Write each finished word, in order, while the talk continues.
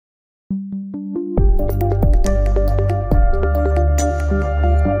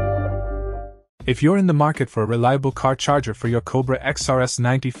If you're in the market for a reliable car charger for your Cobra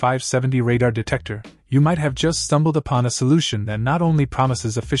XRS-9570 radar detector, you might have just stumbled upon a solution that not only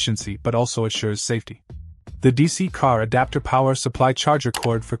promises efficiency but also assures safety. The DC car adapter power supply charger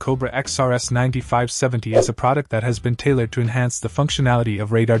cord for Cobra XRS-9570 is a product that has been tailored to enhance the functionality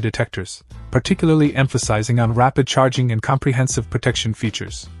of radar detectors, particularly emphasizing on rapid charging and comprehensive protection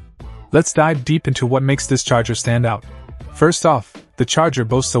features. Let's dive deep into what makes this charger stand out. First off, the charger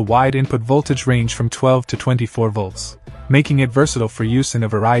boasts a wide input voltage range from 12 to 24 volts, making it versatile for use in a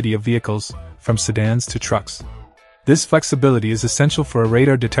variety of vehicles, from sedans to trucks. This flexibility is essential for a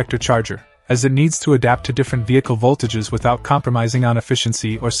radar detector charger, as it needs to adapt to different vehicle voltages without compromising on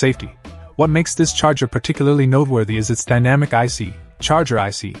efficiency or safety. What makes this charger particularly noteworthy is its dynamic IC, charger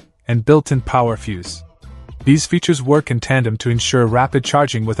IC, and built-in power fuse. These features work in tandem to ensure rapid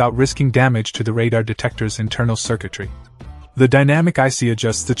charging without risking damage to the radar detector's internal circuitry. The dynamic IC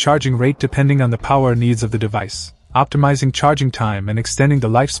adjusts the charging rate depending on the power needs of the device, optimizing charging time and extending the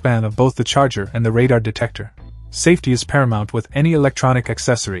lifespan of both the charger and the radar detector. Safety is paramount with any electronic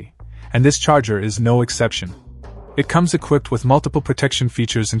accessory, and this charger is no exception. It comes equipped with multiple protection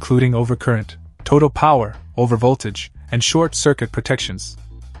features including overcurrent, total power, overvoltage, and short-circuit protections.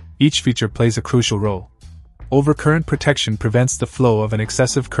 Each feature plays a crucial role. Overcurrent protection prevents the flow of an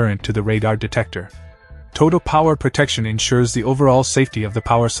excessive current to the radar detector. Total power protection ensures the overall safety of the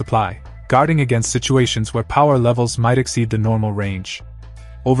power supply, guarding against situations where power levels might exceed the normal range.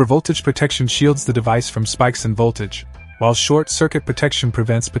 Overvoltage protection shields the device from spikes in voltage, while short-circuit protection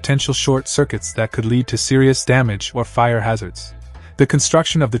prevents potential short circuits that could lead to serious damage or fire hazards. The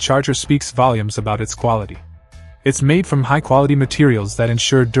construction of the charger speaks volumes about its quality. It's made from high-quality materials that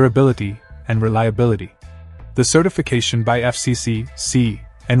ensure durability and reliability. The certification by FCC, C,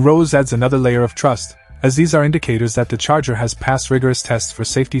 and RoHS adds another layer of trust, as these are indicators that the charger has passed rigorous tests for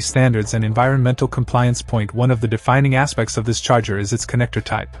safety standards and environmental compliance. One of the defining aspects of this charger is its connector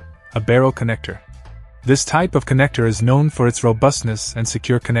type, a barrel connector. This type of connector is known for its robustness and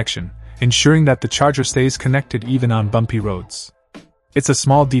secure connection, ensuring that the charger stays connected even on bumpy roads. It's a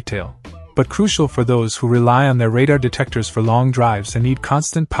small detail, but crucial for those who rely on their radar detectors for long drives and need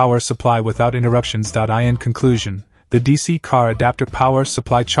constant power supply without interruptions. In conclusion, the DC car adapter power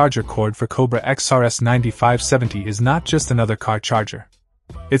supply charger cord for Cobra XRS-9570 is not just another car charger.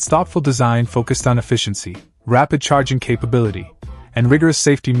 Its thoughtful design focused on efficiency, rapid charging capability, and rigorous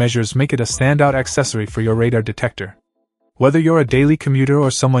safety measures make it a standout accessory for your radar detector. Whether you're a daily commuter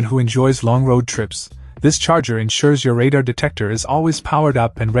or someone who enjoys long road trips, this charger ensures your radar detector is always powered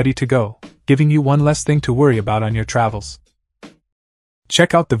up and ready to go, giving you one less thing to worry about on your travels.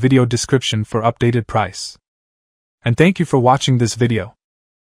 Check out the video description for updated price. And thank you for watching this video.